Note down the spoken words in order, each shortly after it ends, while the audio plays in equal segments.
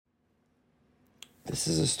This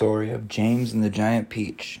is a story of James and the Giant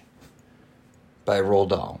Peach by Roald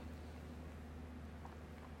Dahl.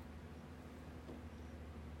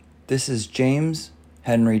 This is James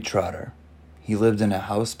Henry Trotter. He lived in a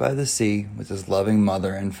house by the sea with his loving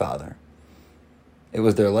mother and father. It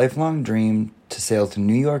was their lifelong dream to sail to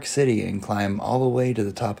New York City and climb all the way to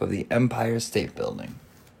the top of the Empire State Building.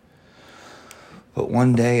 But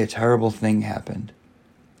one day a terrible thing happened.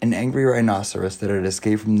 An angry rhinoceros that had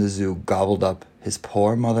escaped from the zoo gobbled up his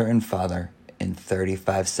poor mother and father in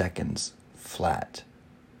 35 seconds, flat.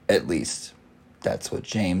 At least, that's what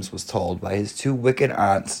James was told by his two wicked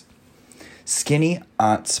aunts, skinny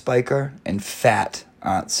Aunt Spiker and fat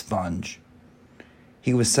Aunt Sponge.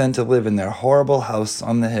 He was sent to live in their horrible house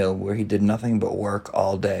on the hill where he did nothing but work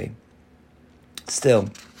all day. Still,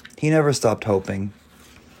 he never stopped hoping,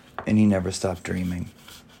 and he never stopped dreaming.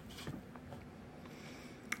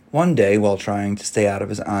 One day, while trying to stay out of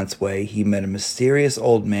his aunt's way, he met a mysterious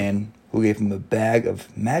old man who gave him a bag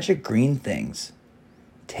of magic green things.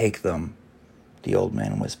 "Take them," the old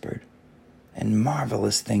man whispered, "and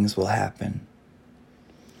marvelous things will happen."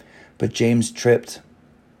 But James tripped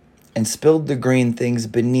and spilled the green things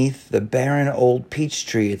beneath the barren old peach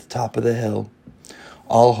tree at the top of the hill.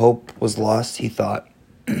 All hope was lost, he thought.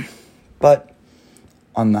 But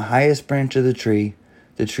on the highest branch of the tree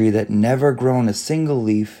that never grown a single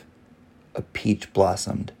leaf, a peach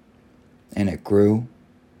blossomed. And it grew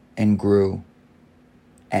and grew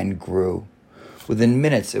and grew. Within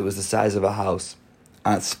minutes, it was the size of a house.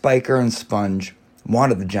 Aunt Spiker and Sponge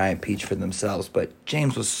wanted the giant peach for themselves, but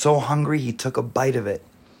James was so hungry he took a bite of it.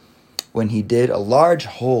 When he did, a large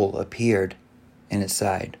hole appeared in its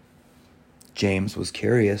side. James was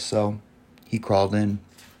curious, so he crawled in.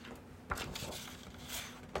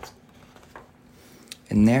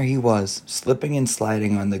 And there he was, slipping and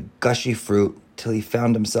sliding on the gushy fruit till he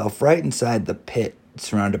found himself right inside the pit,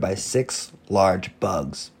 surrounded by 6 large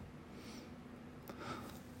bugs.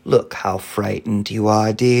 "Look how frightened you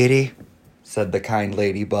are, dearie," said the kind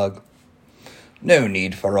ladybug. "No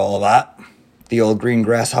need for all that," the old green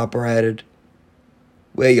grasshopper added.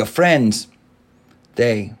 "We're your friends."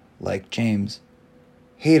 They, like James,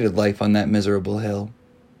 hated life on that miserable hill.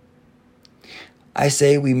 "I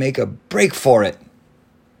say we make a break for it,"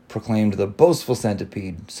 proclaimed the boastful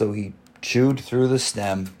centipede, so he chewed through the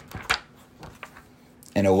stem.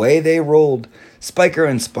 And away they rolled. Spiker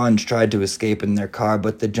and Sponge tried to escape in their car,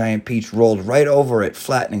 but the giant peach rolled right over it,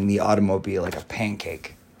 flattening the automobile like a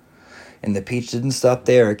pancake. And the peach didn't stop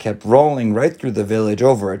there. It kept rolling right through the village,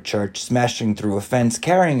 over a church, smashing through a fence,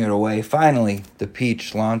 carrying it away. Finally, the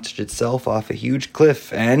peach launched itself off a huge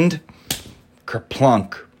cliff, and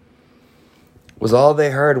kerplunk was all they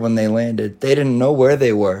heard when they landed. They didn't know where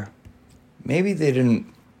they were. Maybe they didn't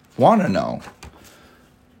want to know,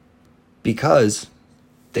 because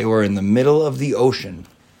they were in the middle of the ocean.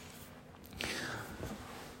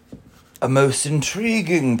 "A most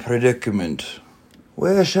intriguing predicament.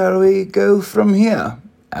 Where shall we go from here?"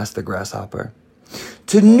 asked the grasshopper.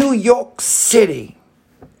 "To New York City,"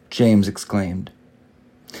 James exclaimed.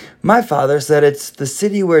 "My father said it's the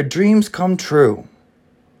city where dreams come true."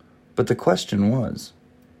 But the question was,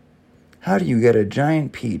 how do you get a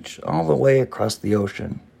giant peach all the way across the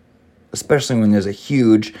ocean? Especially when there's a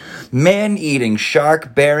huge, man-eating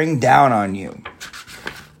shark bearing down on you.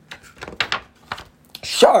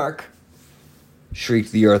 "Shark?"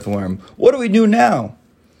 shrieked the earthworm. "What do we do now?"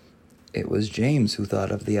 It was James who thought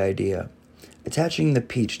of the idea. Attaching the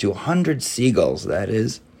peach to 100 seagulls, that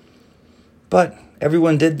is. But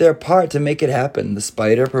everyone did their part to make it happen. The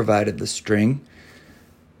spider provided the string.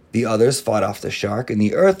 The others fought off the shark, and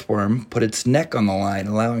the earthworm put its neck on the line,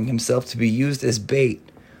 allowing himself to be used as bait.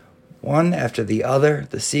 One after the other,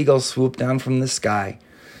 the seagulls swooped down from the sky.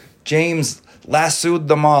 James lassoed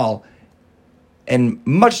them all, and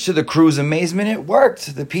much to the crew's amazement, it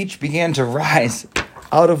worked. The peach began to rise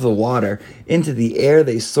out of the water. Into the air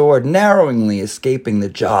they soared, narrowly escaping the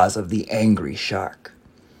jaws of the angry shark.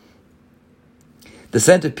 The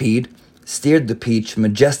centipede steered the peach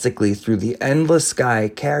majestically through the endless sky,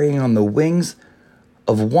 carrying on the wings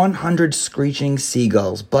of 100 screeching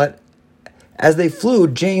seagulls. But as they flew,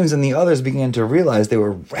 James and the others began to realize they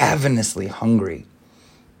were ravenously hungry,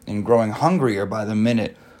 and growing hungrier by the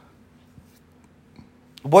minute.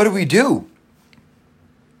 "What do we do?"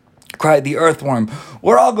 cried the earthworm.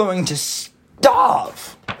 "We're all going to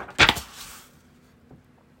starve."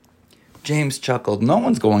 James chuckled. "No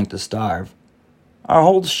one's going to starve. Our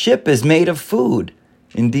whole ship is made of food."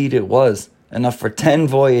 Indeed it was, enough for 10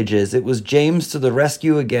 voyages. It was James to the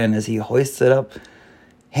rescue again as he hoisted up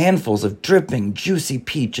handfuls of dripping, juicy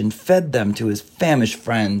peach and fed them to his famished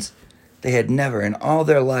friends. They had never in all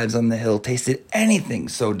their lives on the hill tasted anything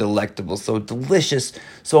so delectable, so delicious,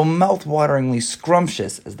 so mouth-wateringly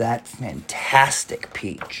scrumptious as that fantastic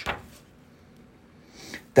peach.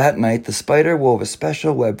 That night, the spider wove a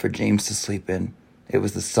special web for James to sleep in. It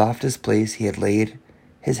was the softest place he had laid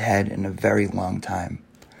his head in a very long time.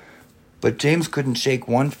 But James couldn't shake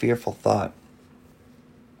one fearful thought.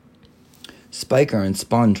 "Spiker and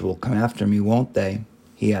Sponge will come after me, won't they?"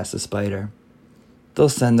 he asked the spider. "They'll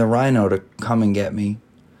send the rhino to come and get me."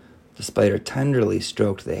 The spider tenderly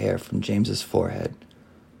stroked the hair from James's forehead.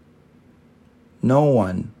 "No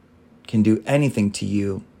one can do anything to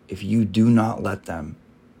you if you do not let them.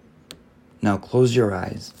 Now close your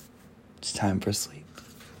eyes. It's time for sleep."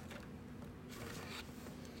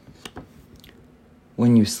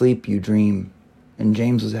 When you sleep, you dream, and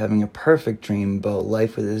James was having a perfect dream about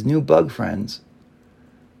life with his new bug friends.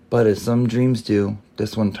 But as some dreams do,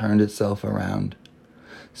 this one turned itself around.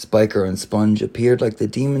 Spiker and Sponge appeared like the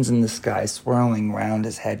demons in the sky, swirling round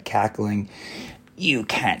his head, cackling, "You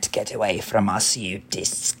can't get away from us, you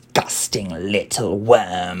disgusting little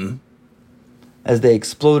worm," as they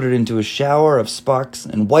exploded into a shower of sparks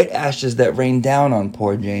and white ashes that rained down on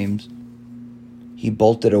poor James. He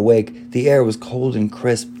bolted awake. The air was cold and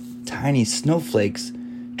crisp. Tiny snowflakes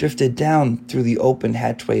drifted down through the open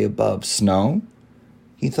hatchway above. Snow?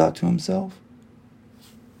 He thought to himself.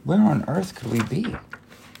 Where on earth could we be?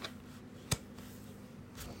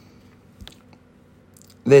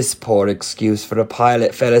 "This poor excuse for a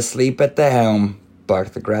pilot fell asleep at the helm,"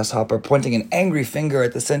 barked the grasshopper, pointing an angry finger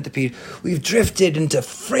at the centipede. "We've drifted into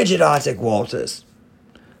frigid Arctic waters."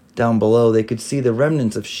 Down below, they could see the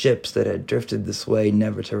remnants of ships that had drifted this way,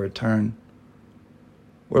 never to return.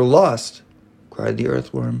 "We're lost," cried the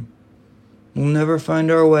earthworm. "We'll never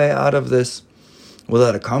find our way out of this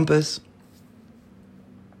without a compass."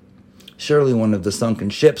 Surely one of the sunken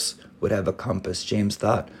ships would have a compass, James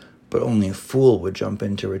thought, but only a fool would jump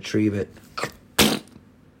in to retrieve it.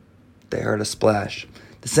 They heard a splash.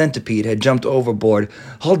 The centipede had jumped overboard.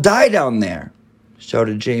 "I'll die down there,"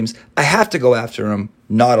 shouted James. "I have to go after him."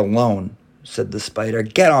 "Not alone," said the spider.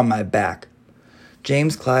 "Get on my back."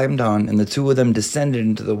 James climbed on, and the two of them descended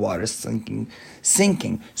into the water,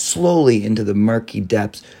 sinking slowly into the murky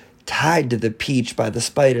depths, tied to the peach by the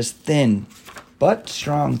spider's thin but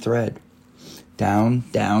strong thread. Down,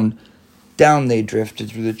 down, down they drifted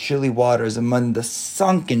through the chilly waters among the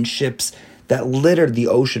sunken ships that littered the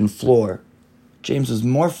ocean floor. James was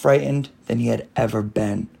more frightened than he had ever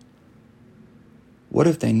been. What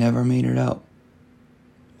if they never made it out?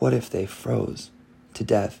 What if they froze to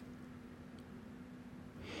death?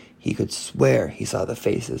 He could swear he saw the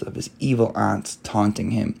faces of his evil aunts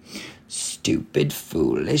taunting him. "Stupid,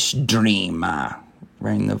 foolish dreamer,"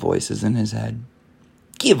 rang the voices in his head.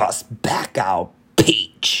 "Give us back our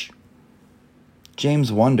peach."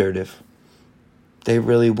 James wondered if they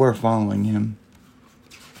really were following him.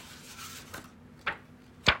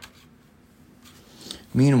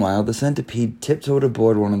 Meanwhile, the centipede tiptoed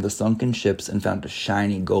aboard one of the sunken ships and found a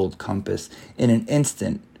shiny gold compass. In an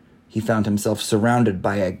instant, he found himself surrounded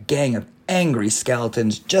by a gang of angry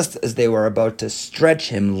skeletons just as they were about to stretch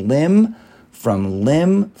him limb from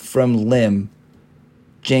limb from limb.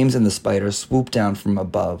 James and the spider swooped down from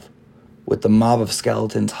above. With the mob of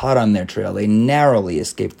skeletons hot on their trail, they narrowly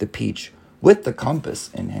escaped the peach with the compass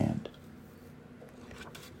in hand.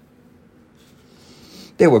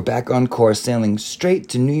 They were back on course, sailing straight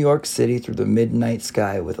to New York City through the midnight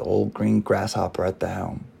sky with old green grasshopper at the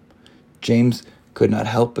helm. James could not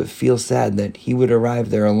help but feel sad that he would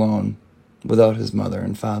arrive there alone, without his mother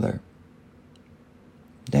and father.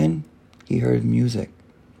 Then he heard music.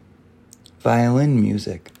 Violin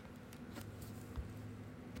music.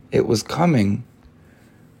 It was coming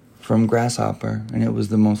from Grasshopper, and it was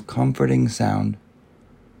the most comforting sound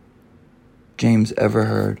James ever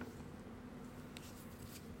heard.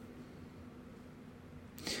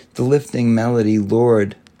 The lifting melody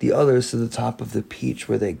lured the others to the top of the peach,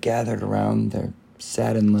 where they gathered around their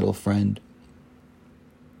saddened little friend.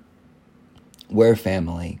 "We're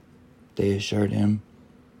family," they assured him,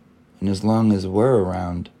 "and as long as we're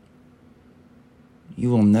around, you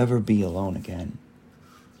will never be alone again."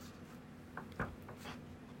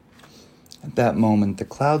 At that moment, the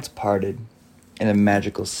clouds parted, and a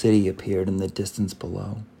magical city appeared in the distance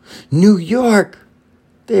below. "New York!"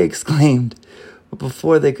 they exclaimed. But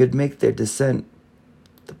before they could make their descent,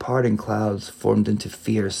 the parting clouds formed into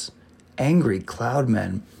fierce, angry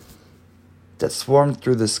cloudmen that swarmed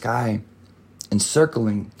through the sky,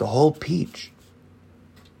 encircling the whole peach.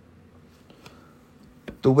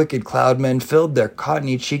 The wicked cloudmen filled their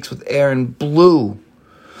cottony cheeks with air and blew.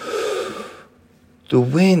 The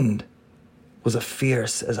wind was as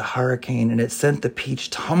fierce as a hurricane, and it sent the peach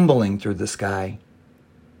tumbling through the sky.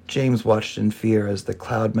 James watched in fear as the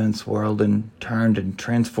cloudman swirled and turned and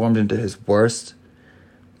transformed into his worst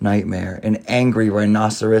nightmare, an angry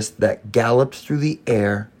rhinoceros that galloped through the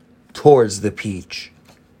air towards the peach.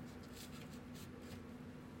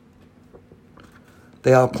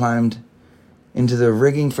 They all climbed into the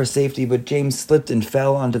rigging for safety, but James slipped and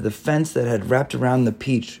fell onto the fence that had wrapped around the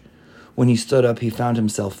peach. When he stood up, he found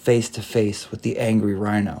himself face to face with the angry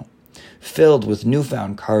rhino. Filled with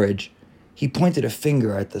newfound courage, he pointed a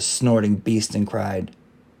finger at the snorting beast and cried,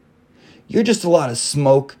 "You're just a lot of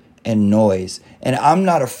smoke and noise, and I'm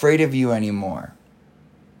not afraid of you anymore."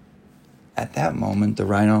 At that moment, the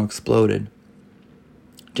rhino exploded.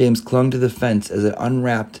 James clung to the fence as it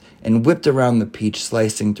unwrapped and whipped around the peach,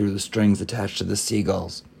 slicing through the strings attached to the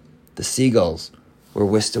seagulls. The seagulls were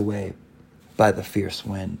whisked away by the fierce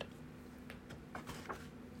wind.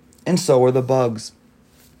 And so were the bugs.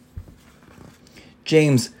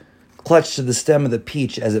 James clutched to the stem of the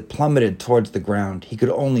peach as it plummeted towards the ground. He could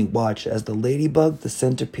only watch as the ladybug, the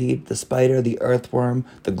centipede, the spider, the earthworm,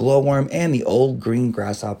 the glowworm, and the old green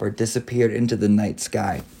grasshopper disappeared into the night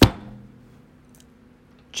sky.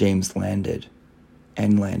 James landed,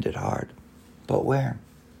 and landed hard. But where?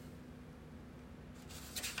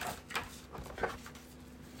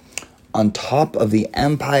 On top of the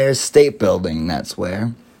Empire State Building, that's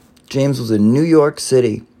where. James was in New York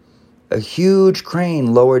City. A huge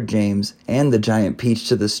crane lowered James and the giant peach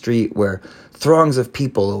to the street where throngs of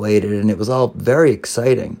people awaited, and it was all very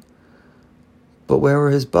exciting. But where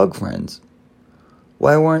were his bug friends?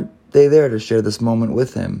 Why weren't they there to share this moment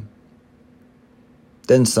with him?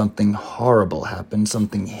 Then something horrible happened,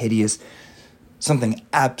 something hideous, something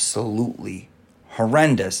absolutely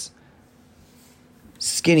horrendous.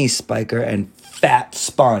 Skinny Spiker and Fat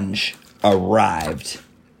Sponge arrived.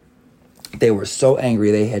 They were so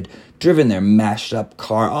angry they had driven their mashed-up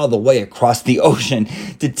car all the way across the ocean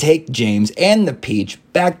to take James and the peach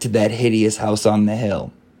back to that hideous house on the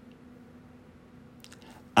hill.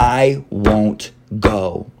 "I won't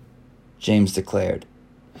go," James declared.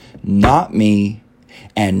 "Not me,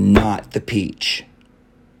 and not the peach."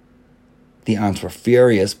 The aunts were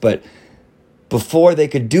furious, but before they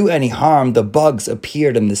could do any harm, the bugs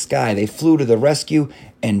appeared in the sky. They flew to the rescue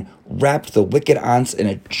and wrapped the wicked aunts in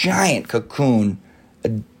a giant cocoon.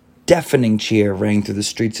 A deafening cheer rang through the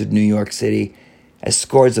streets of New York City as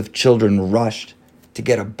scores of children rushed to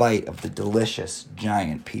get a bite of the delicious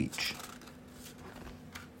giant peach.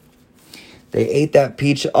 They ate that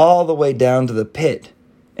peach all the way down to the pit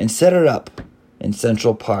and set it up in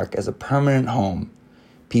Central Park as a permanent home.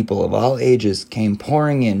 People of all ages came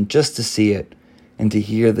pouring in just to see it and to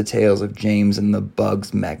hear the tales of James and the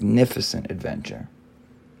Bug's magnificent adventure.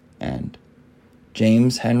 And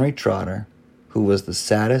James Henry Trotter, who was the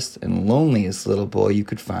saddest and loneliest little boy you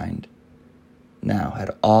could find, now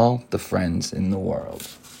had all the friends in the world.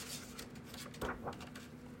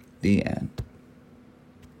 The end.